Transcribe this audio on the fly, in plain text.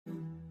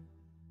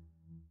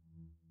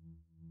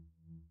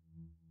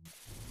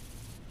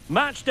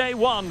Match day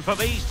one for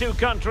these two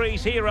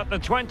countries here at the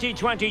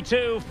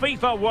 2022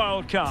 FIFA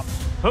World Cup.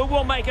 Who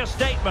will make a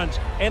statement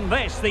in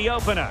this, the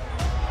opener?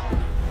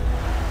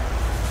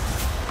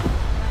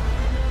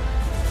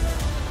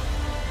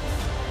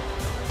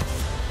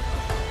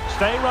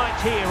 Stay right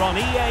here on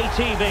EA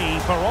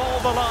TV for all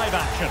the live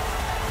action.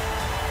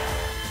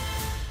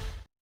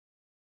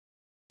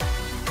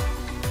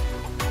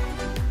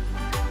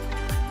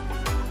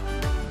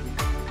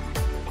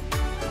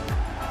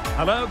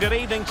 Hello, good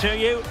evening to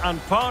you,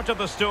 and part of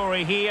the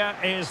story here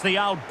is the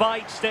Al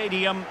Bayt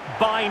Stadium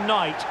by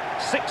night,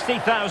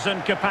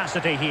 60,000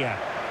 capacity here.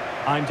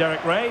 I'm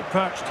Derek Ray,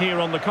 perched here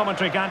on the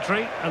commentary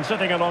gantry, and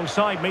sitting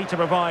alongside me to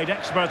provide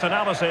expert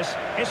analysis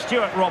is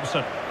Stuart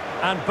Robson.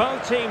 And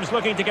both teams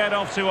looking to get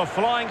off to a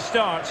flying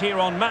start here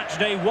on match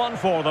day one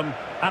for them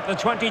at the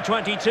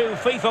 2022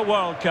 FIFA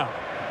World Cup.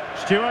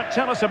 Stuart,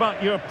 tell us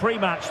about your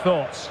pre-match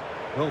thoughts.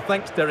 Well,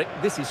 thanks, Derek.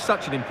 This is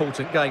such an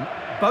important game.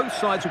 Both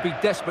sides will be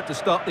desperate to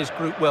start this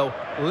group well.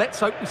 Let's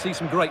hope we see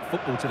some great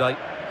football today.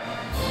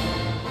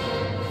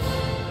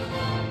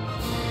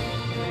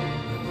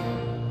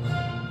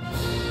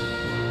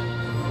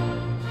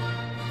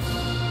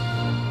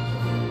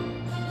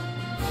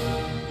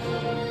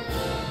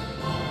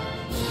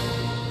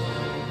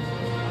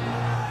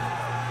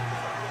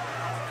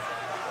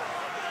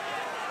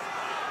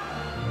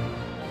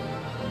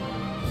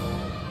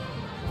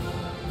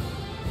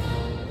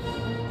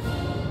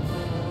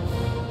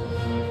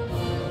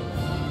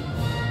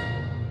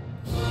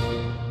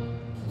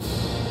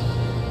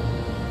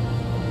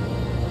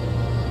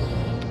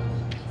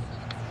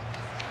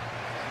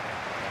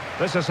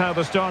 This is how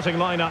the starting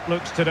lineup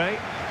looks today.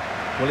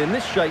 Well, in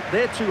this shape,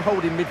 their two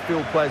holding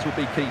midfield players will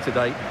be key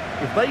today.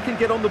 If they can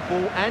get on the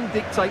ball and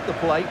dictate the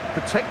play,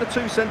 protect the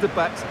two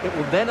centre-backs, it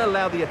will then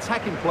allow the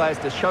attacking players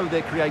to show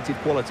their creative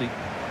quality.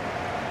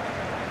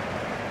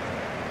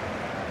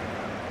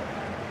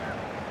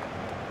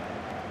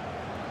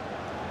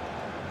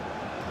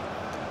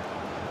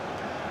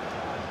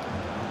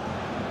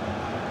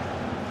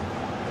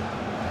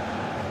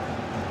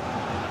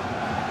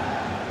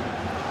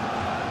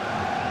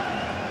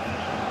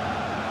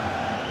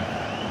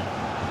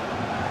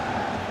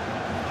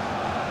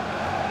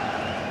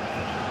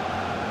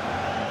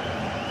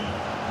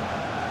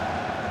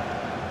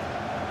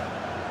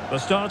 The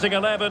starting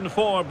 11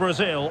 for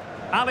Brazil.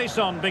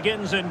 Alisson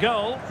begins in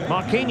goal.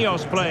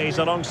 Marquinhos plays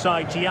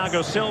alongside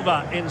Thiago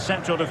Silva in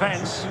central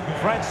defence.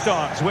 Fred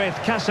starts with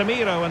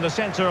Casemiro in the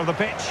centre of the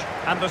pitch.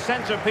 And the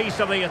centrepiece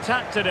of the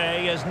attack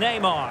today is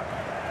Neymar.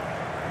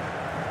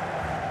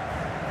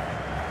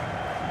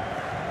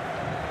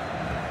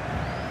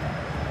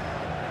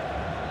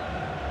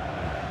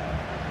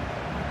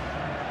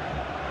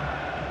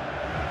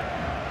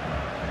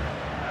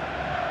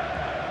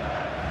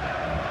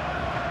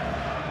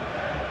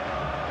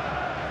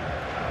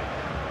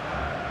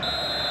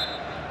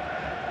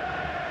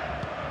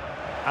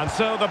 And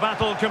so the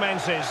battle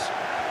commences.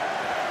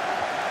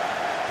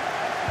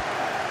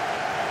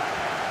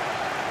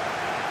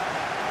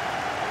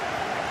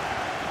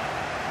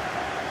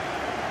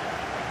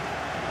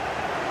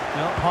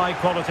 Well, high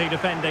quality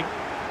defending.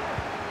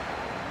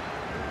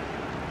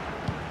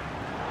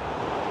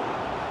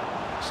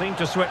 Seemed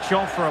to switch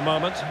off for a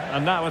moment,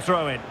 and now a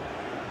throw-in.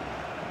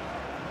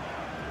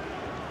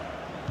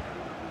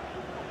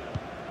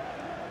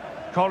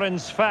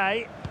 Collins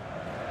Fay.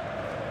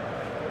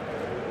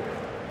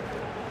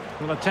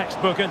 Well, a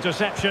textbook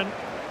interception.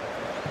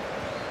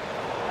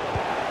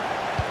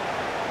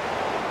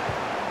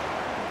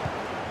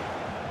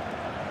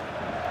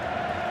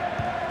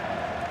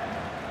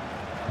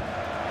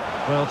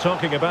 Well,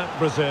 talking about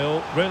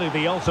Brazil, really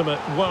the ultimate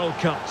World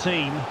Cup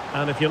team.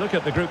 And if you look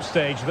at the group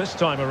stage this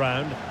time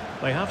around,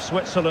 they have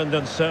Switzerland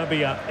and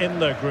Serbia in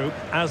their group,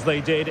 as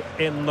they did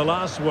in the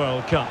last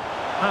World Cup.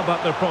 How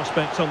about their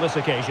prospects on this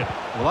occasion?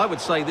 Well, I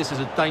would say this is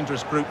a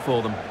dangerous group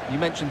for them. You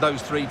mentioned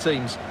those three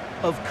teams.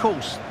 Of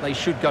course, they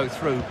should go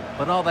through,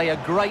 but are they a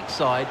great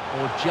side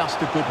or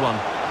just a good one?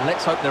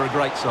 Let's hope they're a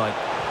great side.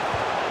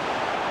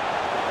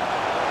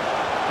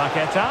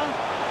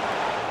 Paqueta.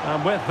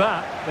 And with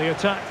that, the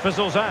attack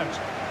fizzles out.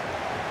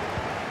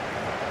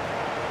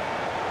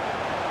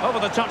 Over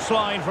the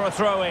touchline for a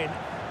throw-in.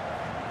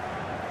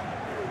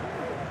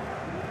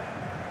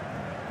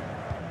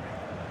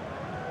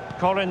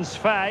 Collins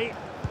Fay.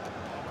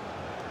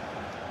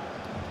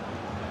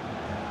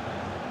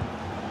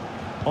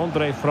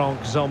 Andre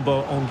Frank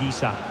Zombo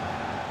Ongisa.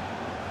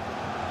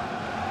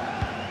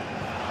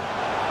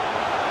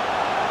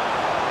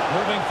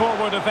 Moving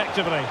forward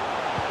effectively.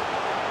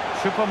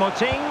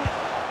 Choupo-Moting.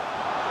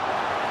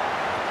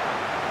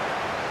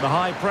 The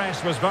high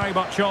press was very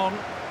much on.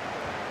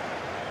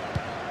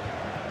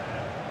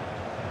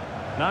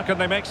 Now can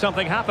they make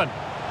something happen?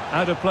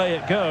 Out of play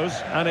it goes,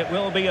 and it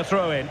will be a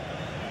throw-in.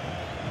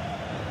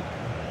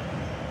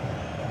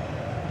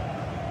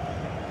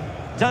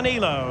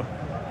 Danilo.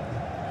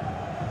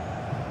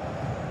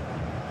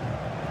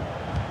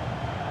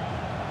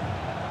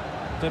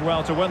 Did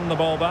well to win the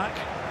ball back.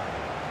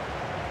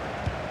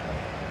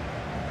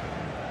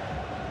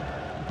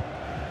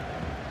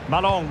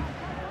 Malong.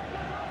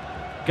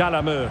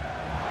 Galameu.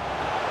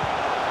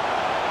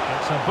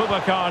 It's a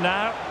Boubacar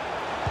now.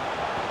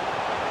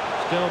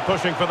 Still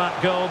pushing for that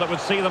goal that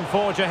would see them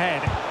forge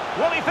ahead.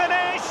 Will he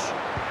finish?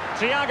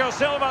 Thiago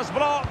Silva's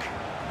block.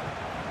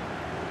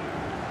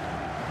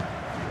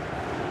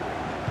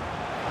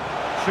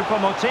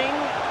 Choupo-Moting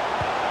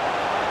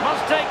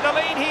must take the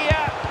lead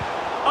here.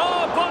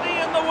 Oh, body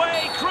in the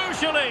way,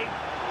 crucially.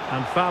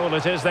 And foul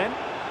it is then.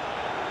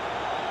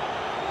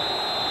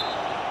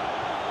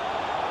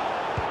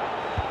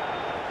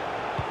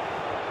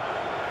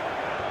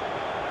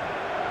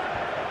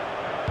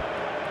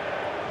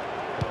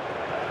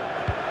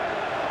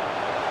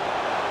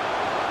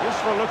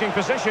 Useful looking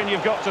position,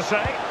 you've got to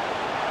say.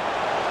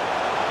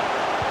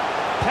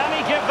 Can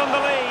he give them the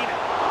lead?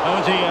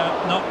 Oh dear,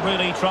 not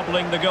really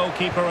troubling the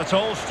goalkeeper at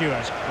all,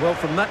 Stuart. Well,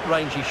 from that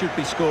range he should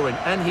be scoring,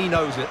 and he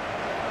knows it.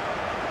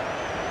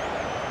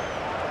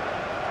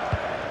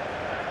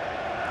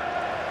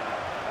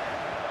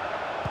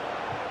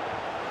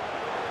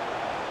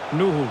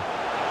 Nuhu.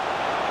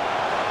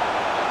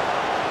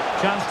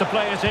 Chance to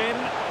play it in.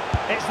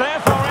 It's there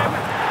for him.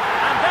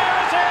 And there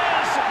it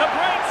is! The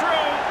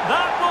breakthrough!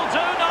 That will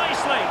do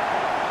nicely.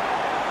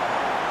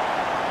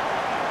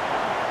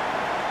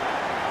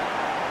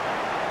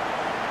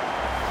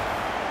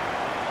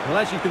 Well,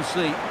 as you can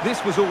see,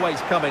 this was always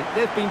coming.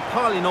 They've been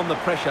piling on the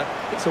pressure.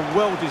 It's a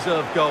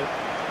well-deserved goal.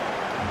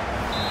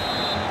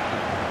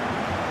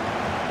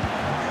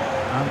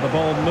 And the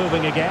ball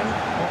moving again.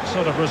 What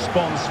sort of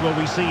response will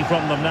we see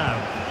from them now?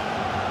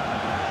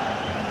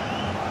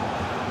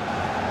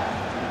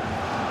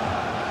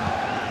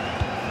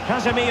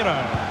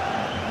 Casemiro.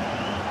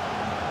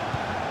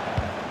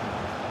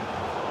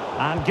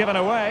 And given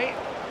away.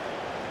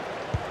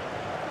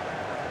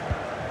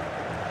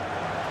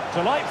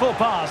 Delightful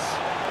pass.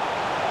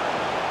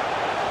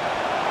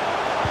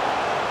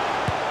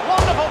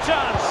 Wonderful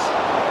chance.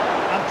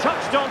 And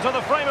touched onto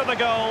the frame of the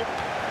goal.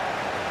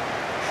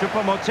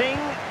 Choupo-Moting.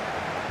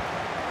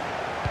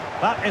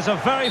 That is a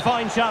very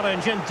fine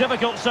challenge in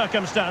difficult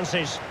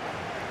circumstances.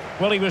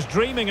 Well, he was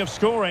dreaming of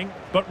scoring,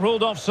 but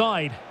ruled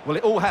offside. Well,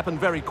 it all happened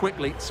very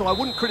quickly, so I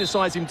wouldn't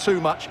criticise him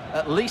too much.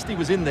 At least he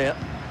was in there.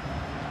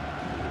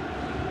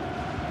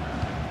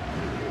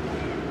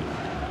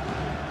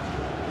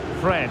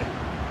 Fred.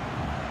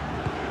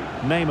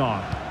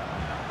 Neymar.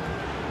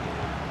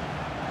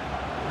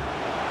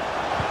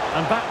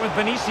 And back with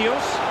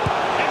Vinicius.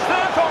 It's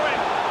there for him!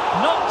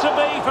 Not to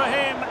be for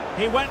him.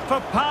 He went for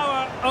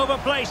power over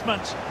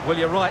placement. Well,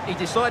 you're right. He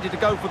decided to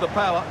go for the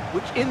power,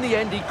 which in the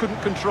end he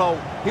couldn't control.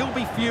 He'll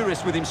be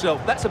furious with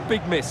himself. That's a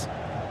big miss.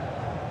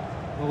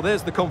 Well,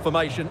 there's the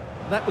confirmation.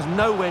 That was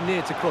nowhere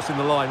near to crossing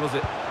the line, was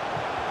it?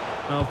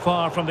 Well,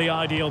 far from the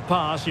ideal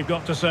pass, you've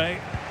got to say.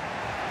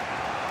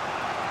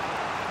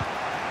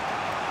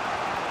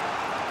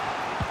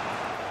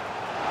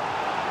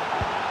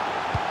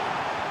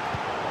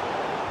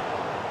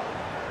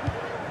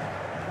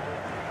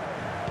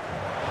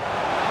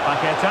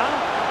 Paqueta.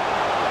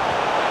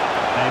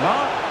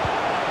 Neymar.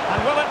 And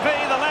will it be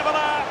the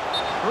leveller?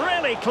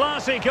 Really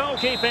classy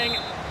goalkeeping.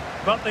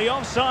 But the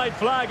offside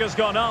flag has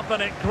gone up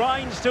and it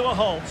grinds to a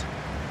halt.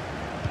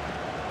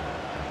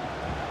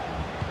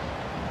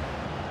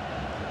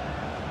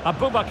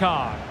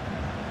 Abubakar.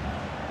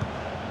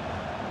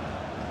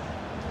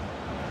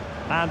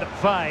 And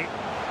Faye.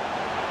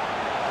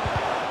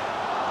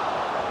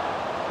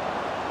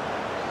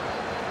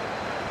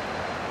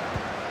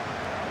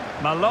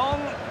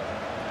 Malong.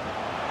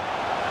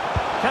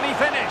 Can he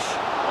finish?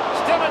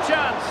 Still a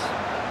chance.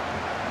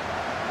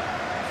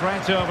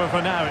 Threat over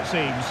for now, it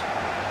seems.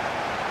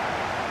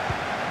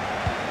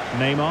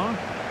 Neymar.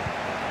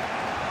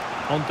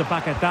 On to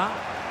Paqueta.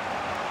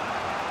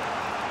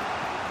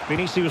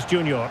 Vinicius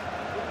Junior.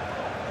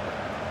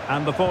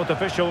 And the fourth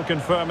official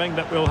confirming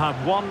that we'll have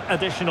one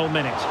additional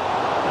minute.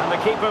 And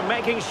the keeper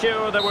making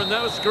sure there were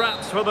no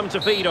scraps for them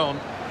to feed on.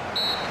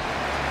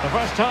 The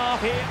first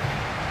half here.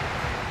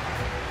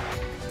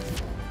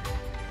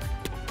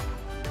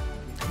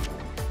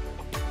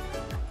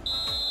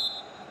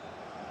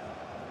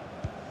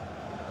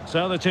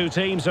 So the two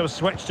teams have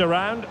switched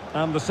around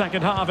and the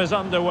second half is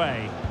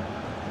underway.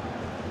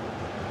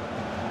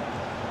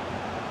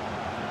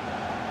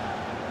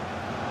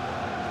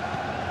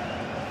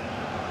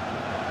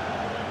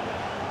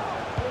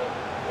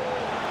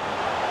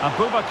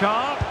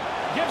 Abubakar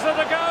gives it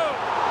a go.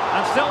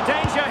 And still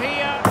danger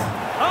here.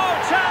 Oh,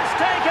 chance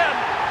taken.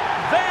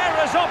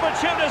 There is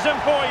opportunism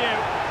for you.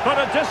 But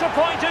a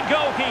disappointed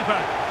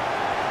goalkeeper.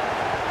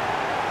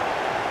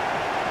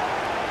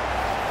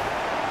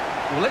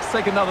 Well, let's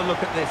take another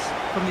look at this.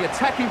 From the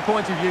attacking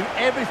point of view,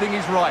 everything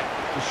is right.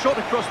 The shot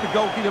across the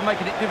goalkeeper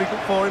making it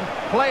difficult for him.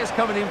 Players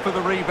coming in for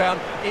the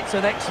rebound. It's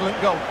an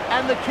excellent goal.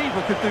 And the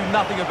keeper could do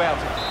nothing about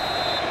it.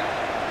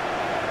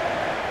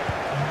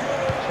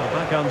 So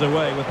back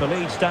underway with the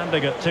lead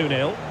standing at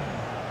 2-0.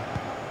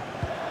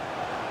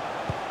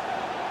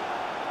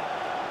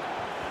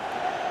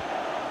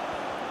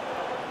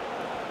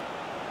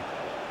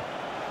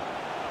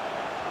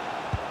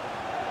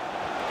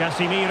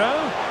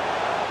 Casemiro.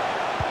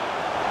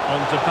 On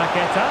to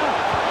Paqueta.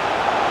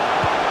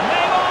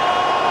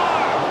 Neymar!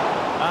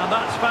 And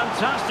that's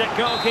fantastic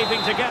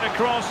goalkeeping to get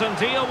across and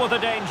deal with the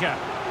danger.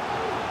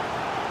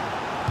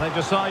 They've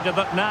decided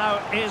that now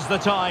is the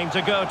time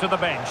to go to the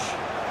bench.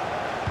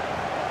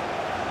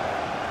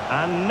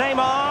 And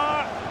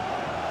Neymar.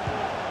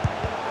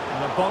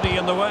 And the body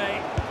in the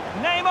way.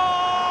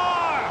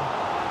 Neymar!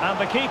 And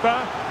the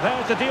keeper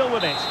there to deal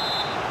with it.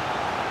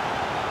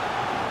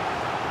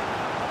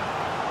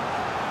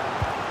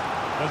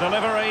 The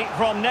delivery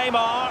from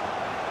Neymar.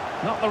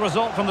 Not the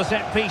result from the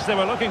set piece they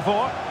were looking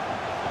for.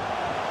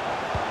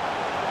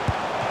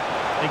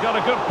 He got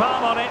a good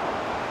palm on it.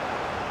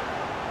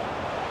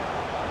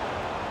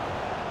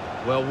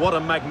 Well, what a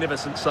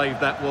magnificent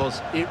save that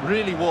was. It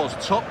really was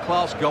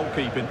top-class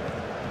goalkeeping.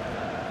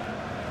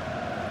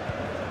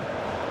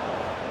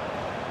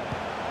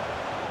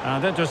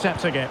 And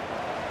intercepting it.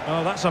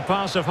 Oh, that's a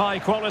pass of high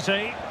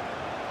quality.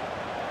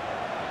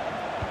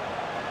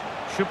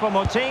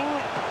 Choupo-Moting.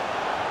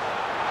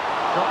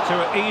 Got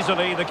to it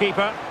easily, the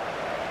keeper.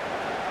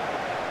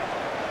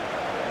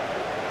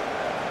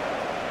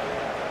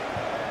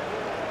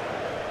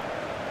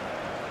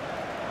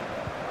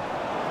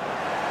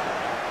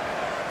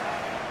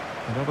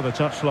 And over the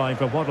touchline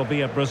for what will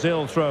be a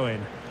Brazil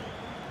throw-in.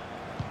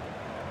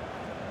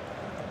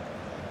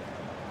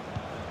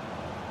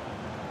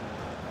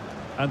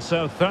 And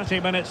so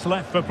 30 minutes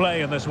left for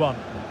play in this one.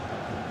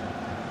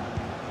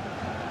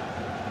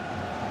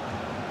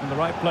 In the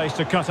right place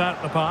to cut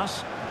out the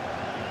pass.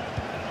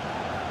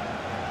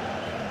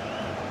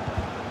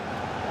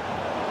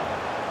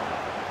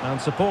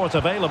 And support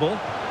available.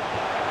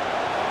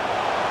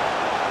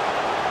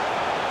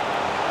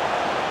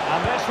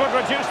 And this would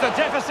reduce the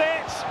deficit.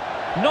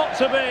 Not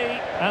to be,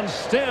 and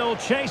still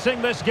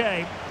chasing this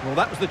game. Well,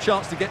 that was the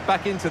chance to get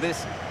back into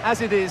this.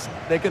 As it is,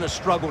 they're going to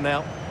struggle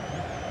now.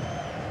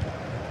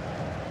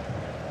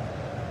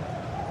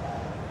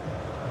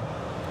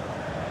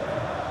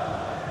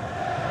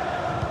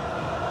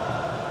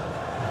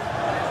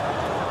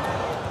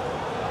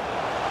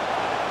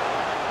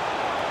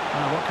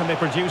 Now, what can they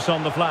produce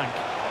on the flank?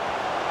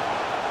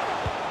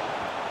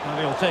 Well,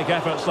 he'll take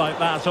efforts like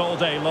that all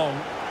day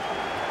long.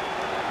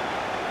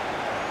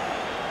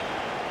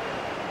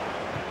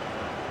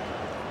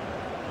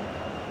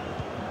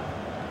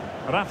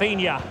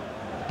 Rafinha.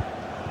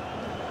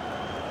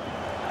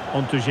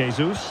 On to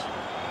Jesus.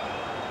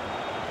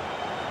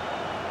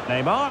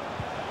 Neymar.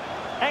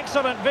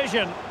 Excellent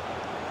vision.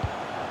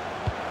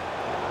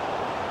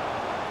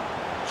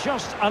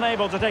 Just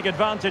unable to take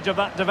advantage of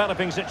that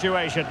developing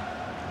situation.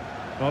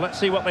 Well, let's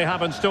see what they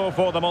have in store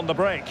for them on the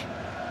break.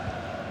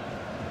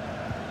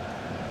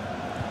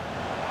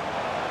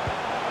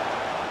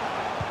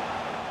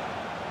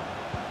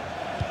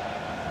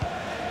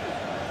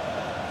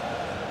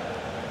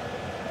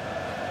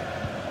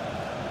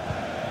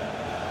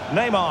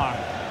 Neymar.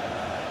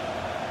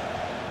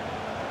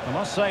 I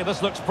must say,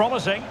 this looks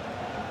promising.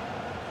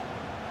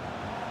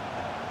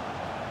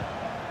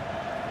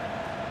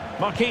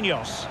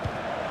 Marquinhos.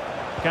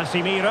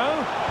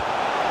 Casemiro.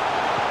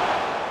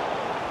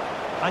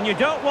 And you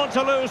don't want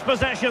to lose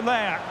possession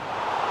there.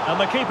 And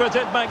the keeper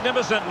did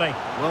magnificently.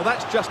 Well,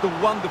 that's just a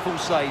wonderful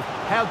save.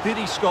 How did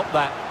he stop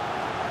that?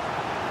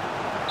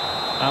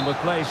 And with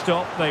play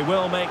stopped, they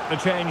will make the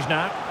change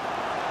now.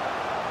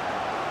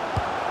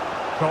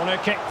 Corner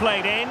kick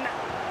played in.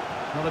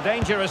 Well, the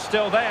danger is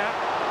still there.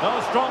 No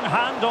strong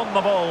hand on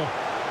the ball.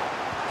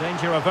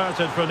 Danger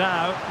averted for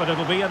now, but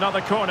it'll be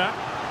another corner.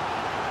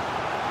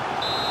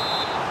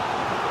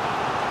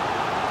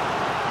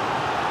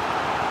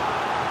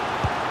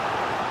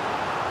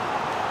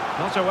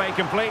 Not away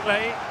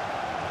completely.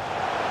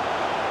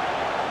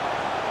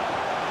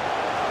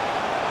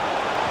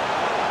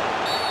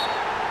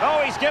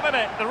 Oh, he's given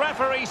it. The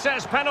referee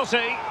says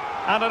penalty.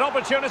 And an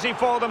opportunity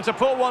for them to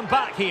pull one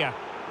back here.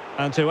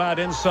 And to add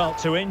insult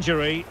to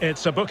injury,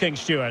 it's a booking,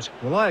 Stuart.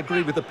 Well, I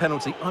agree with the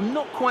penalty. I'm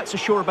not quite so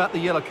sure about the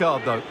yellow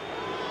card, though.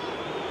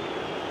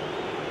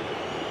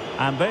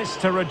 And this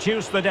to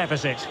reduce the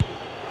deficit.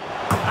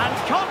 And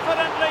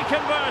confidently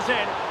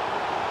converted.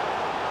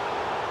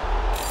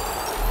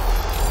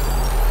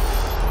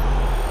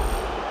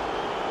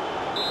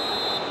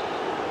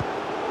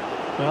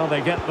 Well,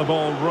 they get the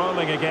ball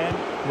rolling again,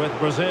 with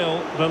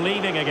Brazil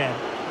believing again.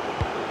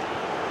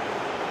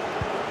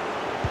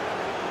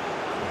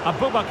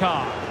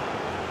 Abubakar.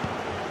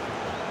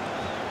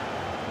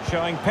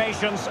 Showing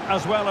patience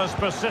as well as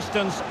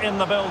persistence in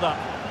the build-up.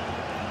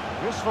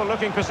 Useful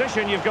looking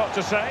position, you've got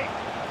to say.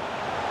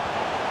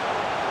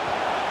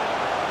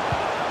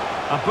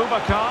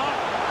 Abubakar.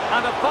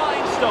 And a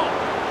fine stop.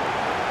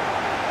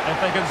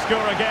 If they can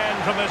score again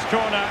from this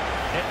corner,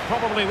 it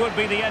probably would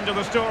be the end of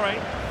the story.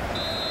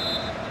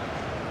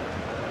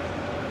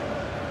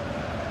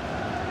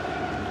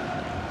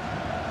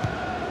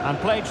 And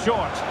played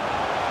short.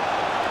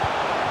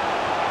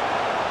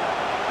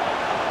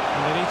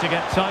 And they need to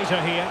get tighter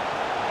here.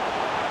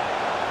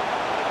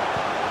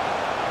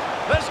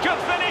 This could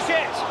finish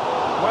it!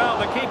 Well,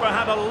 the keeper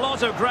had a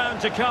lot of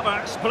ground to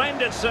cover.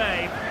 Splendid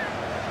save.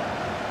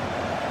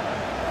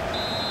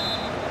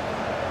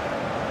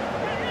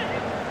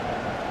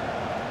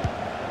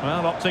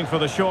 Well, opting for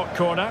the short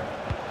corner.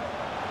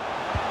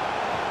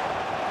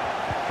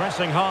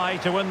 Pressing high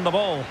to win the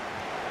ball.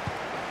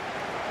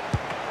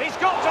 He's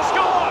got to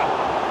score!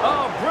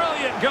 Oh,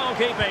 brilliant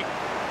goalkeeping.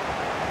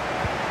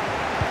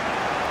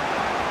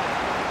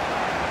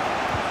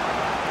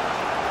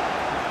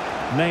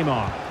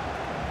 Neymar.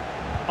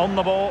 On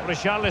the ball,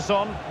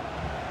 Richarlison.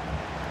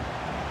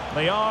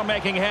 They are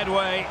making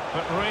headway,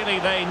 but really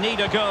they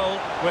need a goal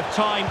with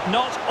time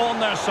not on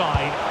their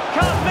side.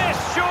 Can't miss,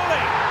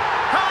 surely!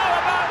 How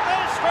about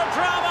this for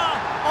drama?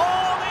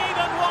 All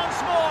even once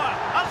more.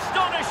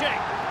 Astonishing!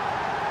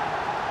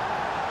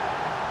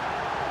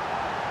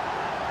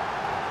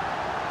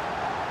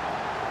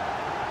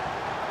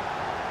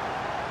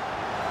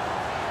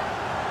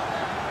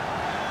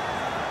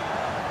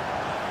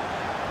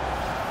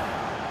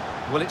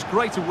 Well, it's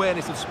great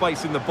awareness of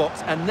space in the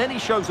box, and then he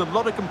shows a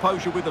lot of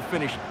composure with the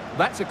finish.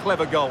 That's a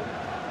clever goal.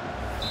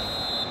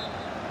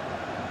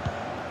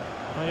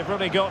 Well, you've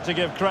really got to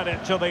give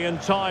credit to the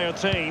entire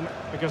team,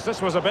 because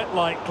this was a bit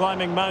like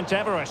climbing Mount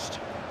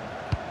Everest.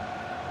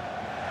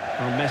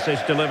 A message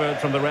delivered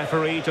from the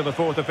referee to the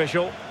fourth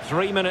official.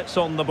 3 minutes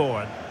on the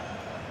board.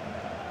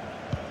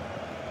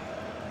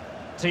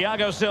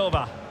 Thiago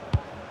Silva.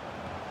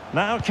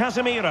 Now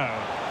Casemiro.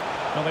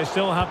 Well, they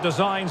still have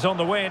designs on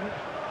the win.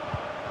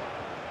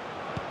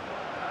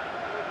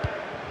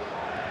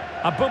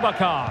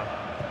 Abubakar.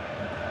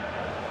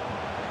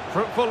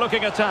 Fruitful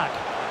looking attack.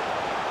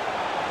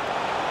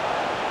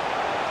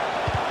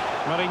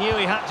 Well, he knew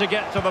he had to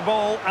get to the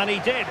ball, and he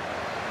did.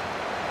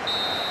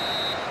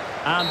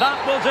 And that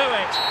will do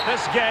it.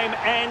 This game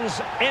ends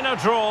in a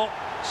draw.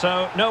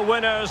 So no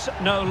winners,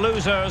 no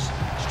losers.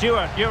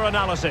 Stuart, your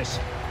analysis.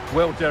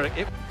 Well,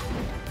 Derek,